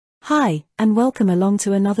Hi, and welcome along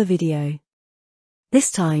to another video. This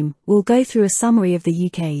time, we'll go through a summary of the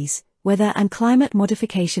UK's weather and climate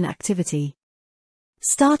modification activity,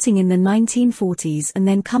 starting in the 1940s and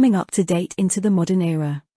then coming up to date into the modern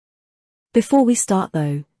era. Before we start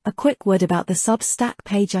though, a quick word about the Substack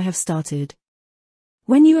page I have started.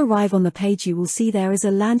 When you arrive on the page you will see there is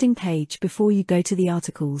a landing page before you go to the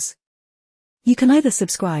articles. You can either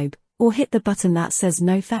subscribe, or hit the button that says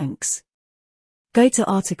no thanks. Go to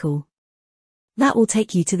article. That will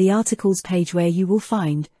take you to the articles page where you will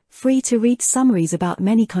find free-to-read summaries about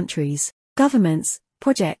many countries, governments,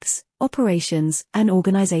 projects, operations, and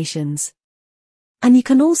organizations. And you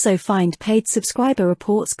can also find paid subscriber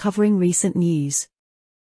reports covering recent news.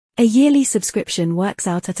 A yearly subscription works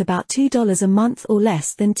out at about $2 a month or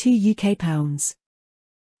less than £2 UK.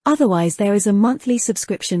 Otherwise there is a monthly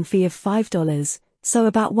subscription fee of $5, so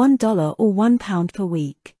about $1 or £1 per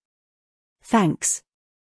week. Thanks.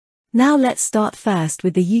 Now let's start first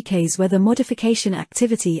with the UK's weather modification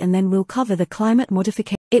activity and then we'll cover the climate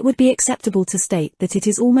modification. It would be acceptable to state that it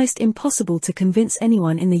is almost impossible to convince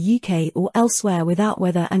anyone in the UK or elsewhere without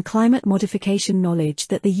weather and climate modification knowledge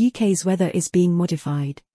that the UK's weather is being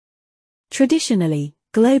modified. Traditionally,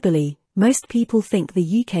 globally, most people think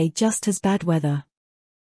the UK just has bad weather.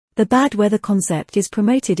 The bad weather concept is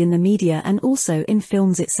promoted in the media and also in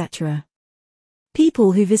films etc.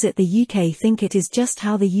 People who visit the UK think it is just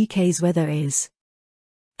how the UK's weather is.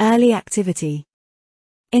 Early activity.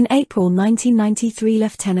 In April 1993,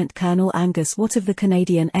 Lieutenant Colonel Angus Watt of the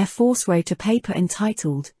Canadian Air Force wrote a paper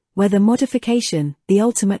entitled, Weather Modification, the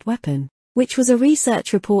Ultimate Weapon, which was a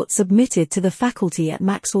research report submitted to the faculty at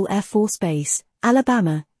Maxwell Air Force Base,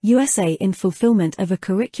 Alabama, USA in fulfillment of a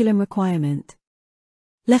curriculum requirement.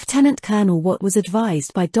 Lieutenant Colonel Watt was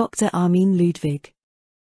advised by Dr. Armin Ludwig.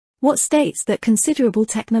 Watt states that considerable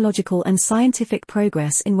technological and scientific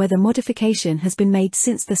progress in weather modification has been made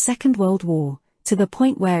since the Second World War, to the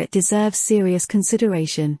point where it deserves serious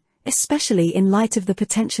consideration, especially in light of the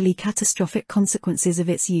potentially catastrophic consequences of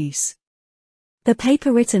its use. The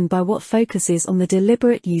paper written by Watt focuses on the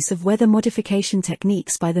deliberate use of weather modification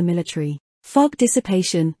techniques by the military. Fog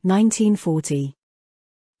dissipation, 1940.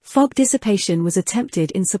 Fog dissipation was attempted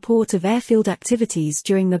in support of airfield activities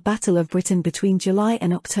during the Battle of Britain between July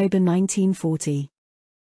and October 1940.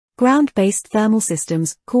 Ground-based thermal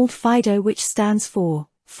systems, called FIDO, which stands for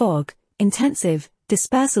Fog, Intensive,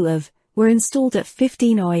 Dispersal of, were installed at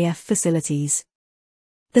 15 RAF facilities.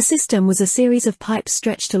 The system was a series of pipes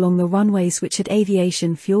stretched along the runways which had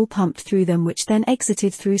aviation fuel pumped through them which then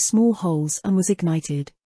exited through small holes and was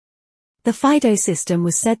ignited. The FIDO system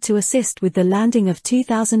was said to assist with the landing of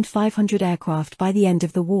 2,500 aircraft by the end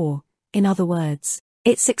of the war. In other words,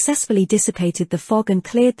 it successfully dissipated the fog and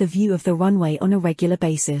cleared the view of the runway on a regular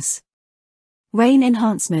basis. Rain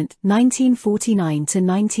enhancement, 1949 to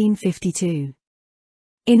 1952.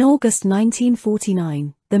 In August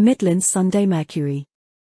 1949, the Midlands Sunday Mercury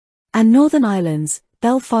and Northern Ireland's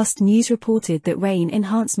Belfast News reported that rain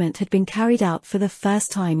enhancement had been carried out for the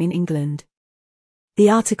first time in England. The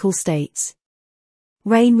article states,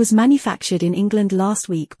 rain was manufactured in England last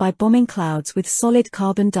week by bombing clouds with solid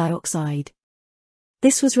carbon dioxide.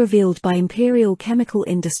 This was revealed by Imperial Chemical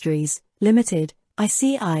Industries, Limited,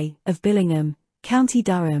 I.C.I.E., of Billingham, County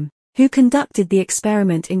Durham, who conducted the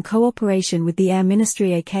experiment in cooperation with the Air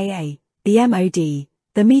Ministry aka the M.O.D.,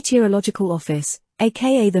 the Meteorological Office,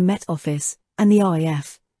 aka the Met Office, and the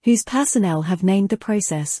RAF, whose personnel have named the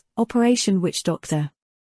process, Operation Witch Doctor.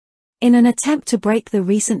 In an attempt to break the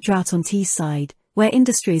recent drought on Teesside, where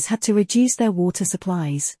industries had to reduce their water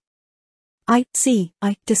supplies,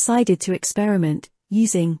 I.C.I.E. decided to experiment,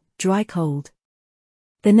 using dry cold.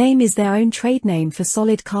 The name is their own trade name for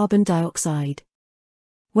solid carbon dioxide.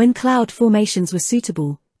 When cloud formations were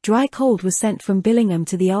suitable, dry cold was sent from Billingham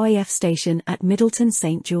to the RAF station at Middleton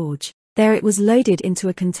St. George. There it was loaded into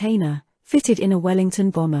a container, fitted in a Wellington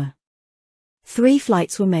bomber. 3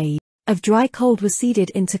 flights were made. Of dry cold was seeded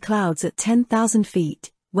into clouds at 10,000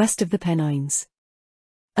 feet, west of the Pennines.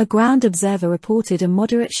 A ground observer reported a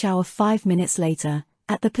moderate shower 5 minutes later,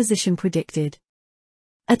 at the position predicted.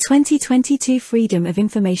 A 2022 Freedom of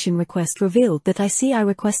Information request revealed that I.C.I.E.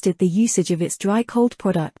 requested the usage of its dry cold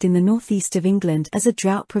product in the northeast of England as a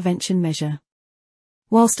drought prevention measure,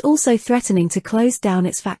 whilst also threatening to close down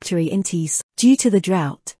its factory in Tees, due to the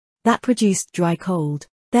drought that produced dry cold,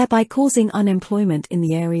 thereby causing unemployment in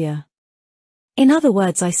the area. In other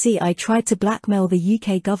words, I.C.I.E. tried to blackmail the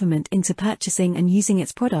UK government into purchasing and using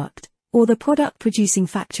its product, or the product-producing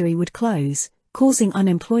factory would close, causing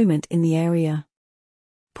unemployment in the area.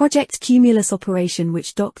 Project Cumulus Operation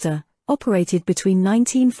Witch Doctor, operated between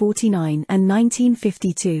 1949 and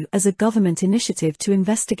 1952 as a government initiative to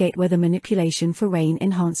investigate weather manipulation for rain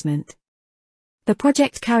enhancement. The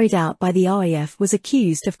project carried out by the RAF was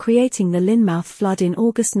accused of creating the Lynmouth flood in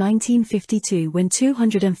August 1952 when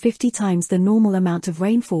 250 times the normal amount of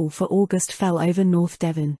rainfall for August fell over North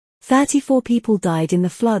Devon. 34 people died in the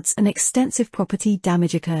floods and extensive property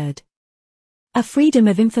damage occurred. A Freedom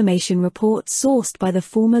of Information report sourced by the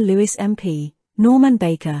former Lewis MP, Norman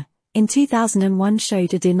Baker, in 2001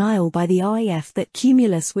 showed a denial by the RAF that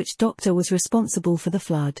Cumulus Witch Doctor was responsible for the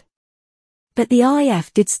flood. But the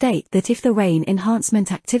RAF did state that if the rain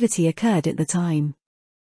enhancement activity occurred at the time,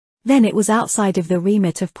 then it was outside of the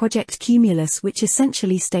remit of Project Cumulus, which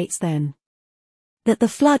essentially states then that the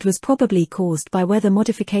flood was probably caused by weather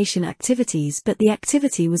modification activities, but the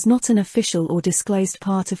activity was not an official or disclosed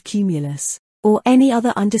part of Cumulus, or any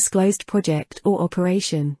other undisclosed project or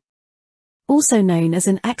operation. Also known as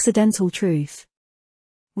an accidental truth.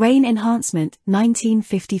 Rain enhancement,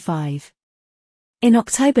 1955. In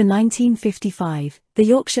October 1955, the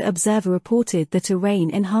Yorkshire Observer reported that a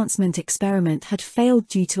rain enhancement experiment had failed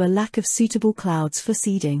due to a lack of suitable clouds for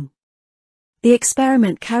seeding. The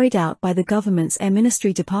experiment carried out by the government's Air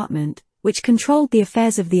Ministry Department, which controlled the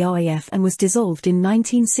affairs of the RAF and was dissolved in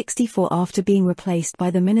 1964 after being replaced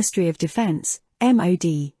by the Ministry of Defence,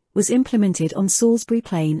 M.O.D., was implemented on Salisbury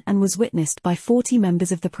Plain and was witnessed by 40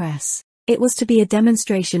 members of the press. It was to be a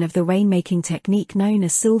demonstration of the rainmaking technique known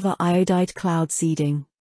as silver iodide cloud seeding.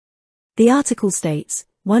 The article states,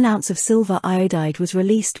 1 ounce of silver iodide was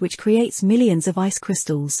released, which creates millions of ice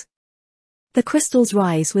crystals. The crystals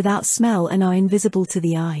rise without smell and are invisible to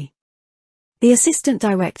the eye. The Assistant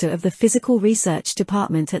Director of the Physical Research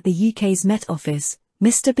Department at the UK's Met Office,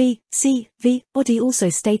 Mr. B.C.V.O.D. also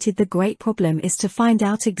stated the great problem is to find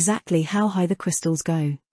out exactly how high the crystals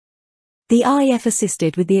go. The RAF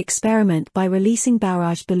assisted with the experiment by releasing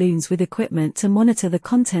barrage balloons with equipment to monitor the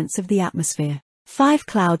contents of the atmosphere. 5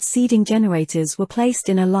 cloud seeding generators were placed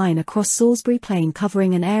in a line across Salisbury Plain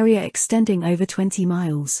covering an area extending over 20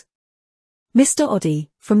 miles. Mr. Oddie,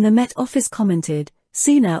 from the Met Office commented,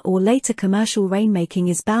 sooner or later commercial rainmaking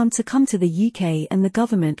is bound to come to the UK and the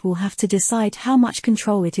government will have to decide how much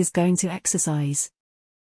control it is going to exercise.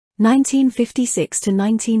 1956 to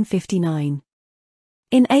 1959.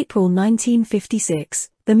 In April 1956,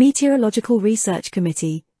 the Meteorological Research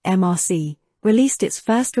Committee, MRC, released its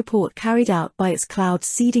first report carried out by its Cloud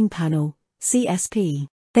Seeding Panel, CSP.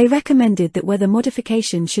 They recommended that weather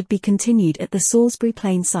modification should be continued at the Salisbury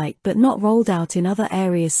Plain site but not rolled out in other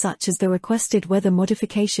areas such as the requested weather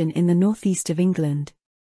modification in the northeast of England.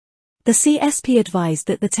 The CSP advised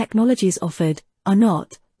that the technologies offered are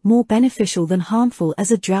not more beneficial than harmful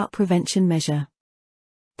as a drought prevention measure.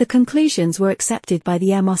 The conclusions were accepted by the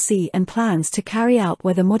MRC and plans to carry out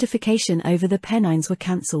weather modification over the Pennines were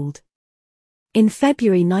cancelled. In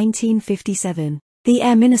February 1957, the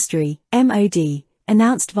Air Ministry, MOD,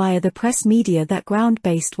 announced via the press media that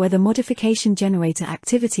ground-based weather modification generator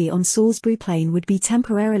activity on Salisbury Plain would be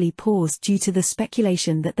temporarily paused due to the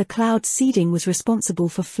speculation that the cloud seeding was responsible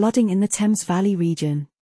for flooding in the Thames Valley region.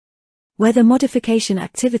 Weather modification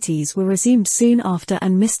activities were resumed soon after,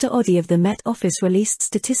 and Mr. Oddie of the Met Office released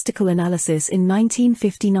statistical analysis in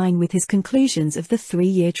 1959 with his conclusions of the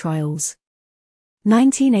 3-year trials.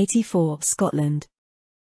 1984, Scotland.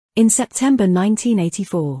 In September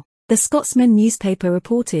 1984, the Scotsman newspaper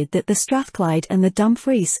reported that the Strathclyde and the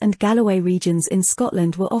Dumfries and Galloway regions in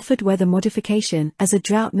Scotland were offered weather modification as a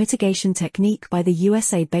drought mitigation technique by the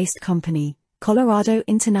USA-based company, Colorado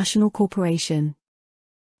International Corporation.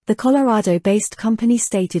 The Colorado-based company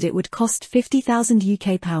stated it would cost £50,000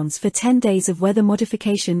 UK for 10 days of weather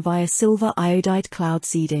modification via silver iodide cloud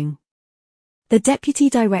seeding. The Deputy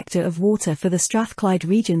Director of Water for the Strathclyde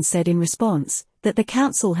region said in response, that the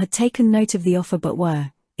council had taken note of the offer but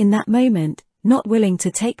were, in that moment, not willing to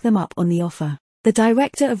take them up on the offer. The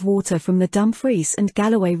Director of Water from the Dumfries and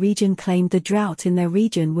Galloway region claimed the drought in their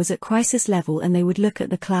region was at crisis level and they would look at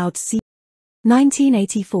the cloud seeding.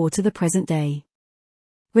 1984 to the present day.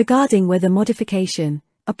 Regarding weather modification,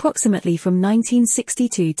 approximately from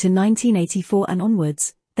 1962 to 1984 and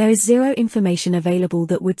onwards, there is zero information available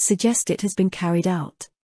that would suggest it has been carried out.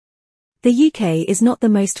 The UK is not the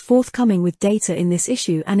most forthcoming with data in this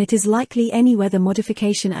issue, and it is likely any weather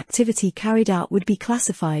modification activity carried out would be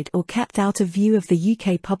classified or kept out of view of the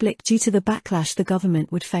UK public due to the backlash the government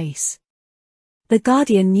would face. The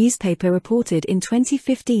Guardian newspaper reported in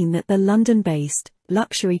 2015 that the London-based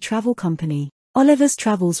luxury travel company Oliver's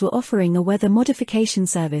Travels were offering a weather modification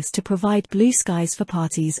service to provide blue skies for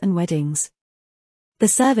parties and weddings. The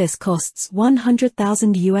service costs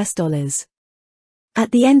 $100,000 US.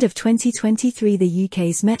 At the end of 2023, the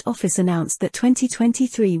UK's Met Office announced that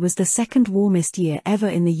 2023 was the second warmest year ever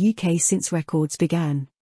in the UK since records began.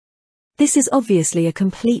 This is obviously a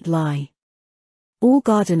complete lie. All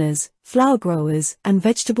gardeners, flower growers, and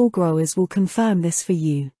vegetable growers will confirm this for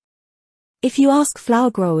you. If you ask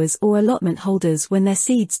flower growers or allotment holders when their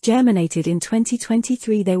seeds germinated in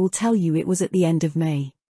 2023, they will tell you it was at the end of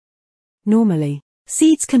May. Normally,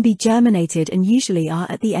 seeds can be germinated and usually are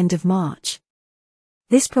at the end of March.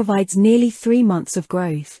 This provides nearly 3 months of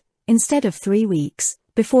growth, instead of 3 weeks,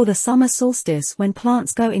 before the summer solstice when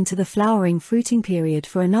plants go into the flowering fruiting period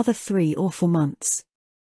for another 3 or 4 months.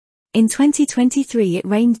 In 2023 it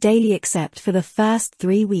rained daily except for the first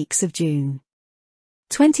 3 weeks of June.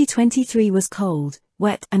 2023 was cold,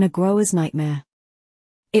 wet and a grower's nightmare.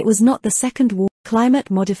 It was not the second warm.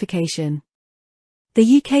 Climate modification.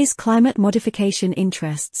 The UK's climate modification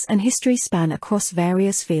interests and history span across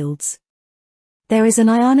various fields. There is an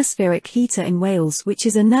ionospheric heater in Wales which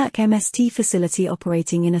is a NERC-MST facility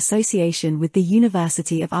operating in association with the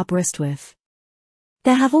University of Aberystwyth.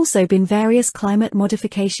 There have also been various climate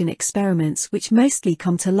modification experiments which mostly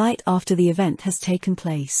come to light after the event has taken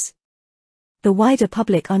place. The wider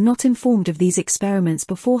public are not informed of these experiments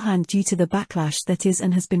beforehand due to the backlash that is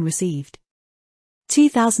and has been received.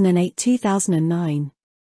 2008-2009.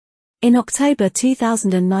 In October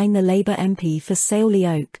 2009, the Labour MP for Saley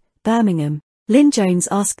Oak, Birmingham, Lynn Jones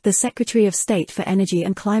asked the Secretary of State for Energy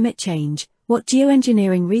and Climate Change what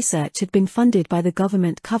geoengineering research had been funded by the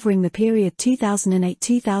government covering the period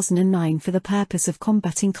 2008-2009 for the purpose of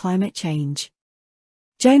combating climate change.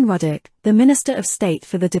 Joan Ruddock, the Minister of State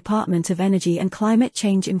for the Department of Energy and Climate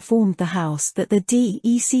Change, informed the House that the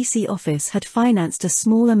DECC office had financed a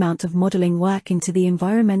small amount of modelling work into the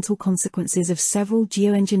environmental consequences of several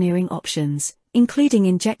geoengineering options, including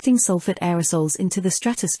injecting sulfate aerosols into the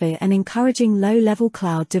stratosphere and encouraging low-level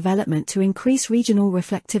cloud development to increase regional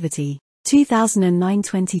reflectivity.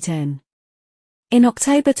 2009-2010. In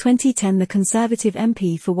October 2010, the Conservative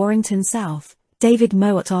MP for Warrington South, David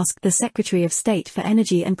Mowat, asked the Secretary of State for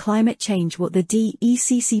Energy and Climate Change what the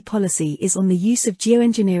DECC policy is on the use of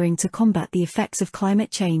geoengineering to combat the effects of climate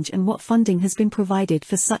change and what funding has been provided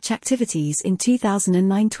for such activities in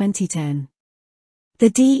 2009-2010. The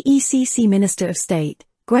DECC Minister of State,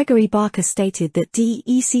 Gregory Barker, stated that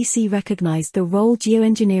DECC recognized the role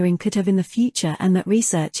geoengineering could have in the future and that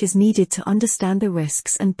research is needed to understand the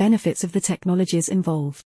risks and benefits of the technologies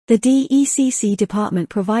involved. The DECC department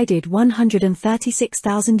provided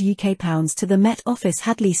 £136,000 UK to the Met Office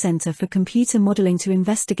Hadley Centre for Computer Modelling to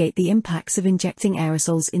investigate the impacts of injecting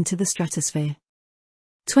aerosols into the stratosphere.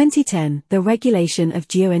 2010, the Regulation of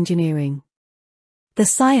Geo-Engineering. The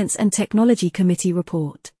Science and Technology Committee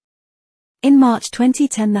report. In March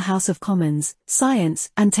 2010, the House of Commons, Science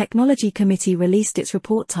and Technology Committee released its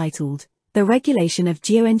report titled, The Regulation of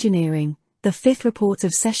Geo-Engineering, the fifth report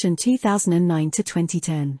of session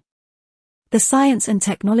 2009-2010. The Science and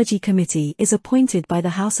Technology Committee is appointed by the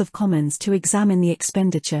House of Commons to examine the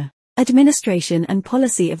expenditure, administration and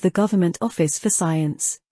policy of the Government Office for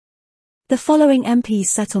Science. The following MPs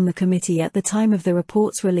sat on the committee at the time of the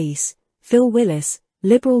report's release: Phil Willis,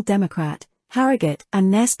 Liberal Democrat, Harrogate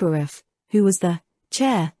and Knaresborough, who was the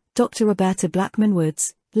chair; Dr. Roberta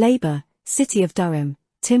Blackman-Woods, Labour, City of Durham;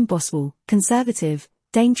 Tim Boswell, Conservative;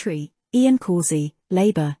 Daintree, Ian Causey,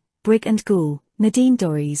 Labour; Brigg and Gould, Nadine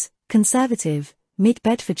Dorries, Conservative; Mid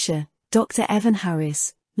Bedfordshire, Dr. Evan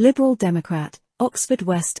Harris, Liberal Democrat; Oxford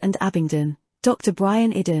West and Abingdon, Dr.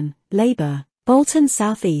 Brian Idden, Labour; Bolton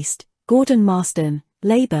South East, Gordon Marston,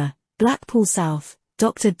 Labour; Blackpool South,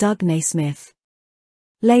 Dr. Doug Naismith,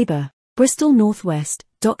 Labour; Bristol North West,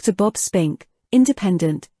 Dr. Bob Spink,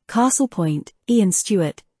 Independent; Castle Point, Ian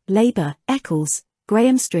Stewart, Labour; Eccles,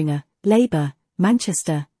 Graham Stringer, Labour;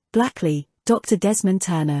 Manchester, Blackley, Dr. Desmond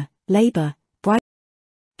Turner, Labour;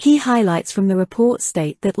 Key highlights from the report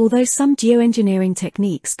state that although some geoengineering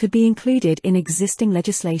techniques could be included in existing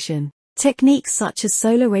legislation, techniques such as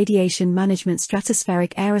solar radiation management,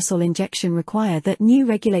 stratospheric aerosol injection require that new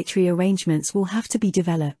regulatory arrangements will have to be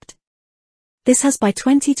developed. This has by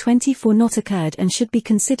 2024 not occurred and should be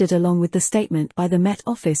considered along with the statement by the Met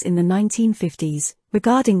Office in the 1950s,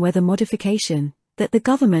 regarding weather modification, that the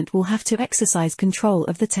government will have to exercise control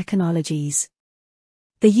of the technologies.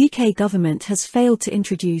 The UK government has failed to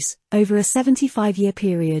introduce, over a 75-year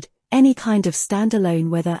period, any kind of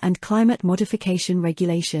standalone weather and climate modification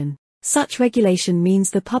regulation. Such regulation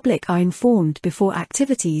means the public are informed before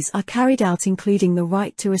activities are carried out, including the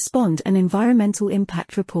right to respond and environmental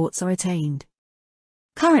impact reports are attained.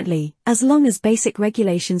 Currently, as long as basic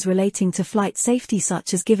regulations relating to flight safety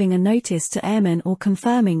such as giving a notice to airmen or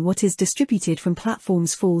confirming what is distributed from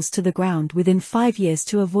platforms falls to the ground within 5 years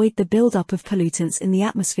to avoid the buildup of pollutants in the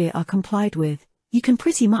atmosphere are complied with, you can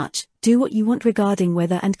pretty much do what you want regarding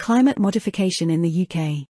weather and climate modification in the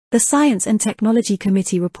UK. The Science and Technology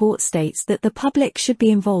Committee report states that the public should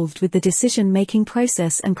be involved with the decision-making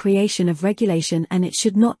process and creation of regulation, and it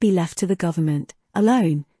should not be left to the government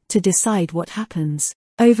alone to decide what happens.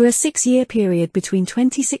 Over a 6-year period between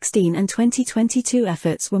 2016 and 2022,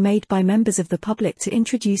 efforts were made by members of the public to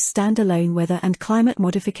introduce standalone weather and climate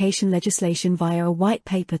modification legislation via a white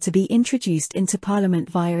paper to be introduced into Parliament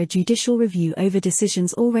via a judicial review over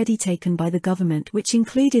decisions already taken by the government, which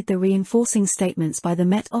included the reinforcing statements by the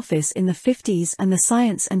Met Office in the 50s and the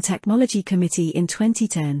Science and Technology Committee in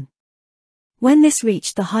 2010. When this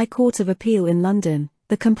reached the High Court of Appeal in London,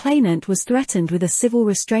 the complainant was threatened with a civil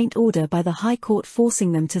restraint order by the High Court,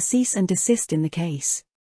 forcing them to cease and desist in the case.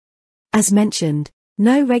 As mentioned,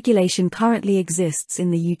 no regulation currently exists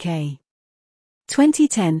in the UK.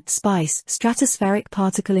 2010 S.P.I.C.E. Stratospheric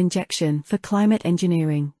Particle Injection for Climate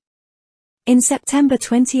Engineering. In September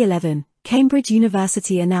 2011, Cambridge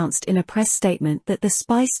University announced in a press statement that the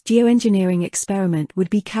S.P.I.C.E. geoengineering experiment would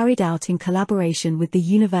be carried out in collaboration with the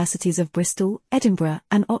universities of Bristol, Edinburgh,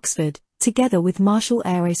 and Oxford, together with Marshall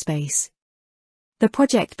Aerospace. The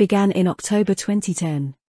project began in October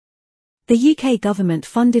 2010. The UK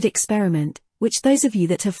government-funded experiment, which those of you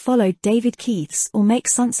that have followed David Keith's or Make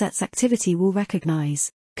Sunsets activity will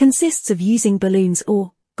recognise, consists of using balloons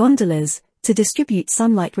or gondolas to distribute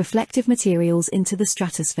sunlight-reflective materials into the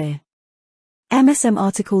stratosphere. MSM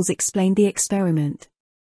articles explained the experiment.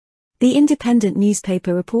 The Independent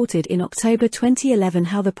newspaper reported in October 2011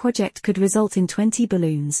 how the project could result in 20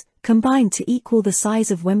 balloons, combined to equal the size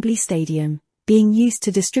of Wembley Stadium, being used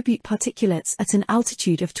to distribute particulates at an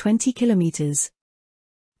altitude of 20 kilometers.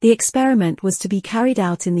 The experiment was to be carried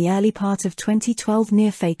out in the early part of 2012 near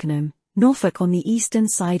Fakenham, Norfolk on the eastern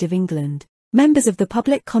side of England. Members of the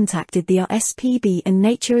public contacted the S.P.I.C.E and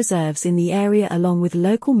nature reserves in the area along with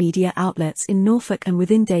local media outlets in Norfolk, and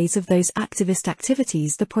within days of those activist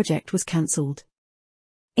activities the project was cancelled.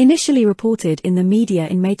 Initially reported in the media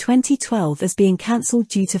in May 2012 as being cancelled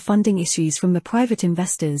due to funding issues from the private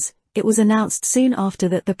investors, it was announced soon after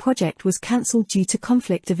that the project was cancelled due to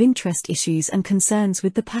conflict of interest issues and concerns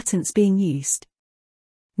with the patents being used.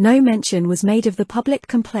 No mention was made of the public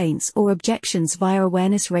complaints or objections via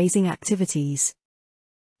awareness-raising activities.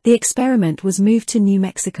 The experiment was moved to New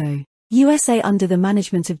Mexico, USA under the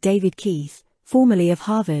management of David Keith, formerly of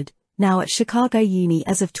Harvard, now at Chicago Uni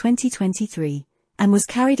as of 2023, and was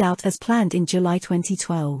carried out as planned in July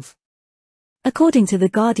 2012. According to The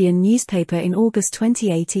Guardian newspaper in August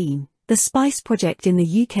 2018, the S.P.I.C.E project in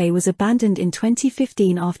the UK was abandoned in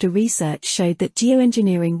 2015 after research showed that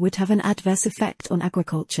geoengineering would have an adverse effect on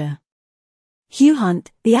agriculture. Hugh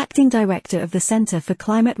Hunt, the acting director of the Centre for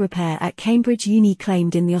Climate Repair at Cambridge Uni,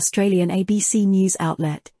 claimed in the Australian ABC news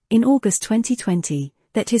outlet, in August 2020,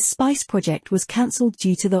 that his S.P.I.C.E project was cancelled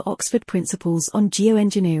due to the Oxford Principles on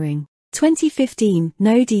Geoengineering. 2015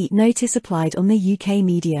 No-D notice applied on the UK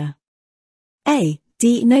media.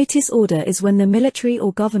 A-D notice order is when the military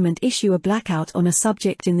or government issue a blackout on a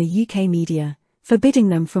subject in the UK media, forbidding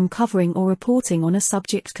them from covering or reporting on a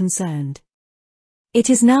subject concerned. It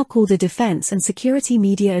is now called a Defence and Security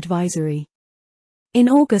Media Advisory. In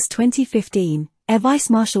August 2015, Air Vice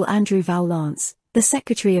Marshal Andrew Vallance, the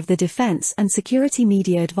Secretary of the Defence and Security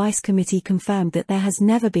Media Advice Committee, confirmed that there has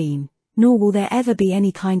never been, nor will there ever be,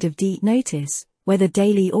 any kind of D notice, whether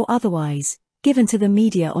daily or otherwise, given to the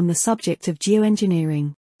media on the subject of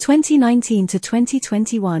geoengineering. 2019 to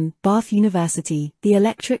 2021, Bath University, the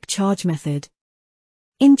electric charge method.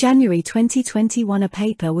 In January 2021 a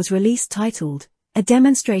paper was released titled, A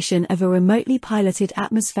Demonstration of a Remotely Piloted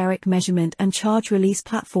Atmospheric Measurement and Charge Release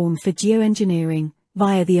Platform for Geoengineering,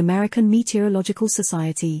 via the American Meteorological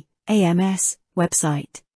Society, AMS,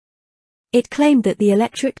 website. It claimed that the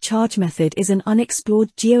electric charge method is an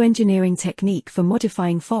unexplored geoengineering technique for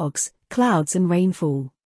modifying fogs, clouds and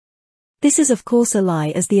rainfall. This is of course a lie,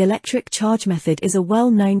 as the electric charge method is a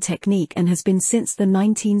well-known technique and has been since the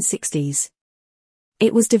 1960s.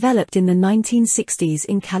 It was developed in the 1960s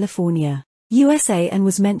in California, USA, and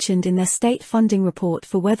was mentioned in their state funding report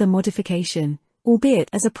for weather modification, albeit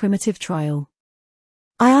as a primitive trial.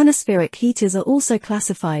 Ionospheric heaters are also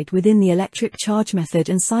classified within the electric charge method,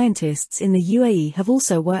 and scientists in the UAE have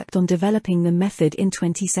also worked on developing the method in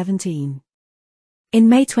 2017. In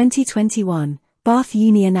May 2021, Bath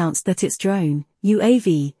Uni announced that its drone,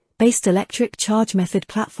 UAV, based electric charge method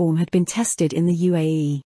platform had been tested in the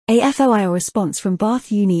UAE. A FOI response from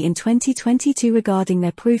Bath Uni in 2022 regarding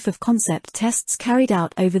their proof of concept tests carried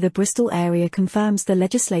out over the Bristol area confirms the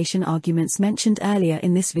legislation arguments mentioned earlier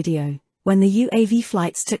in this video. When the UAV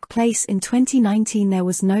flights took place in 2019, there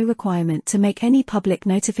was no requirement to make any public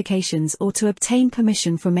notifications or to obtain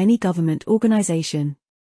permission from any government organization.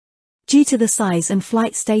 Due to the size and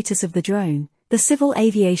flight status of the drone, the Civil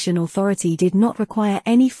Aviation Authority did not require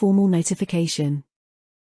any formal notification.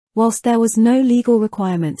 Whilst there was no legal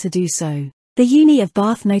requirement to do so, the Uni of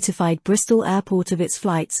Bath notified Bristol Airport of its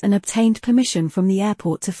flights and obtained permission from the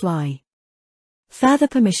airport to fly. Further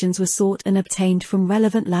permissions were sought and obtained from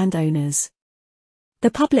relevant landowners.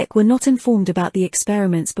 The public were not informed about the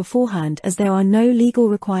experiments beforehand, as there are no legal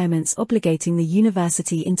requirements obligating the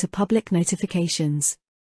university into public notifications.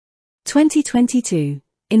 2022.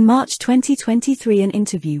 In March 2023, an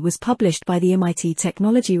interview was published by the MIT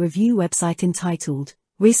Technology Review website entitled,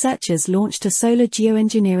 "Researchers Launched a Solar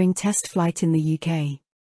Geoengineering Test Flight in the UK."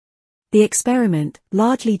 The experiment,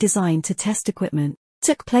 largely designed to test equipment,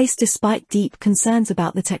 took place despite deep concerns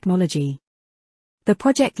about the technology. The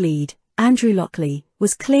project lead, Andrew Lockley,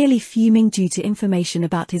 was clearly fuming due to information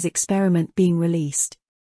about his experiment being released.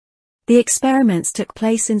 The experiments took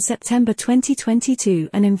place in September 2022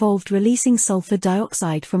 and involved releasing sulfur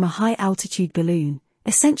dioxide from a high-altitude balloon,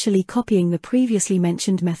 essentially copying the previously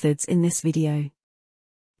mentioned methods in this video.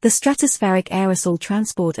 The stratospheric aerosol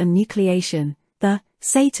transport and nucleation, the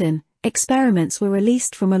S.A.T.A.N, experiments were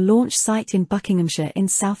released from a launch site in Buckinghamshire in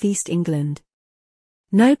southeast England.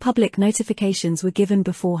 No public notifications were given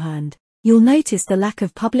beforehand. You'll notice the lack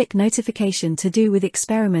of public notification to do with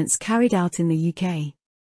experiments carried out in the UK.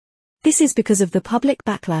 This is because of the public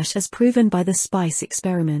backlash as proven by the S.P.I.C.E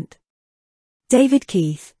experiment. David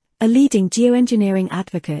Keith, a leading geoengineering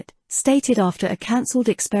advocate, stated after a cancelled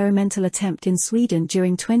experimental attempt in Sweden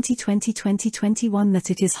during 2020-2021 that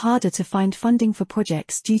it is harder to find funding for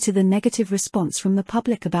projects due to the negative response from the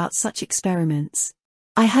public about such experiments.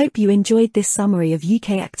 I hope you enjoyed this summary of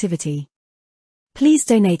UK activity. Please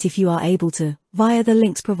donate if you are able to, via the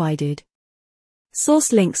links provided.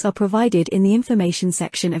 Source links are provided in the information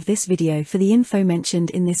section of this video for the info mentioned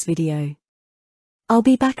in this video. I'll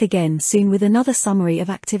be back again soon with another summary of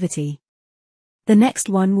activity. The next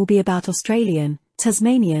one will be about Australian,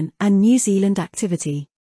 Tasmanian, and New Zealand activity.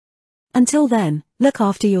 Until then, look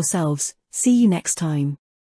after yourselves, see you next time.